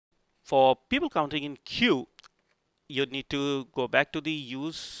For people counting in queue, you need to go back to the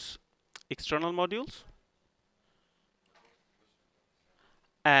use external modules,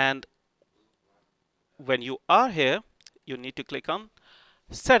 and when you are here, you need to click on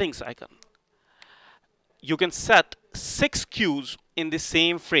settings icon. You can set 6 queues in the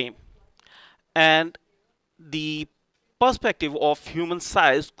same frame, and the perspective of human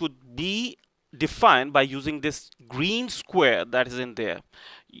size could be defined by using this green square that is in there.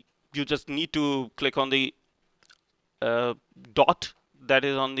 You just need to click on the dot that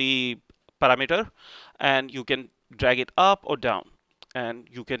is on the parameter, and you can drag it up or down, and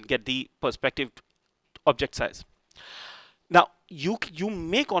you can get the perspective object size. Now you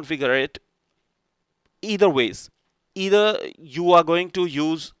may configure it either ways. Either you are going to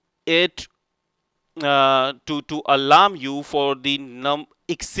use it to alarm you for the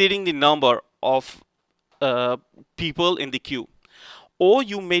exceeding the number of people in the queue, or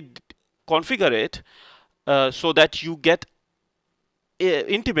you may configure it so that you get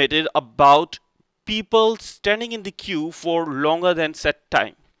intimated about people standing in the queue for longer than set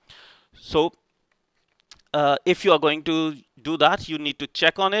time. So if you are going to do that, you need to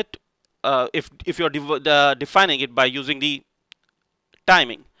check on it. If you're defining it by using the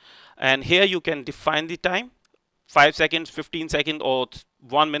timing, and here you can define the time, 5 seconds, 15 seconds, or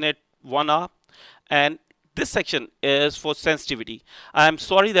 1 minute, 1 hour. And this section is for sensitivity. I'm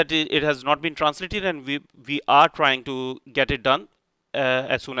sorry that it has not been translated, and we are trying to get it done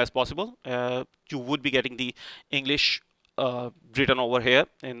as soon as possible. You would be getting the English written over here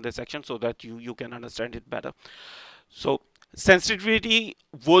in this section so that you can understand it better. So sensitivity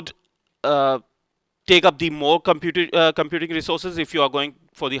would take up the more computing resources. If you are going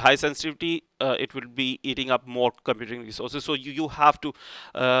for the high sensitivity, it will be eating up more computing resources. So you have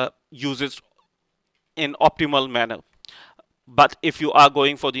to use it in optimal manner. But if you are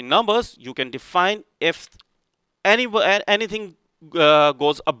going for the numbers, you can define if anything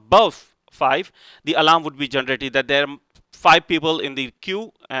goes above 5, the alarm would be generated that there are 5 people in the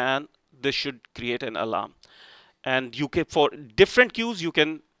queue, and this should create an alarm. And you can, for different queues, you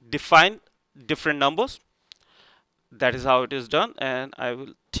can define different numbers. That is how it is done, and I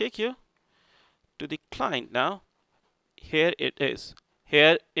will take you to the client now. Here it is.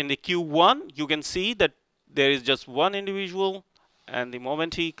 Here in the queue 1, you can see that there is just one individual, and the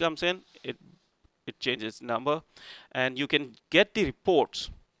moment he comes in, it changes number, and you can get the reports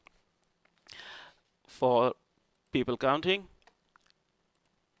for people counting.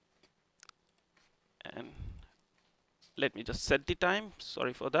 And let me just set the time.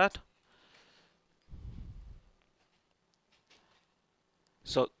 Sorry for that.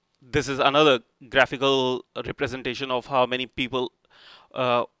 So this is another graphical representation of how many people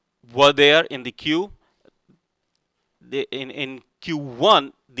were there in the queue. In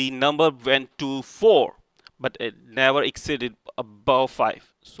Q1, the number went to 4, but it never exceeded above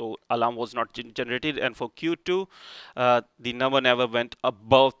 5. So alarm was not generated. And for Q2, the number never went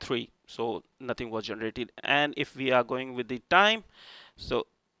above 3. So nothing was generated. And if we are going with the time, so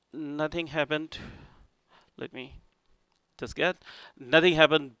nothing happened. Let me just get. Nothing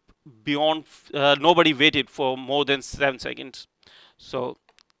happened beyond, nobody waited for more than 7 seconds. So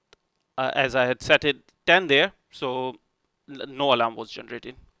as I had set it 10 there, so no alarm was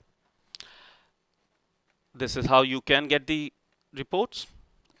generated. This is how you can get the reports.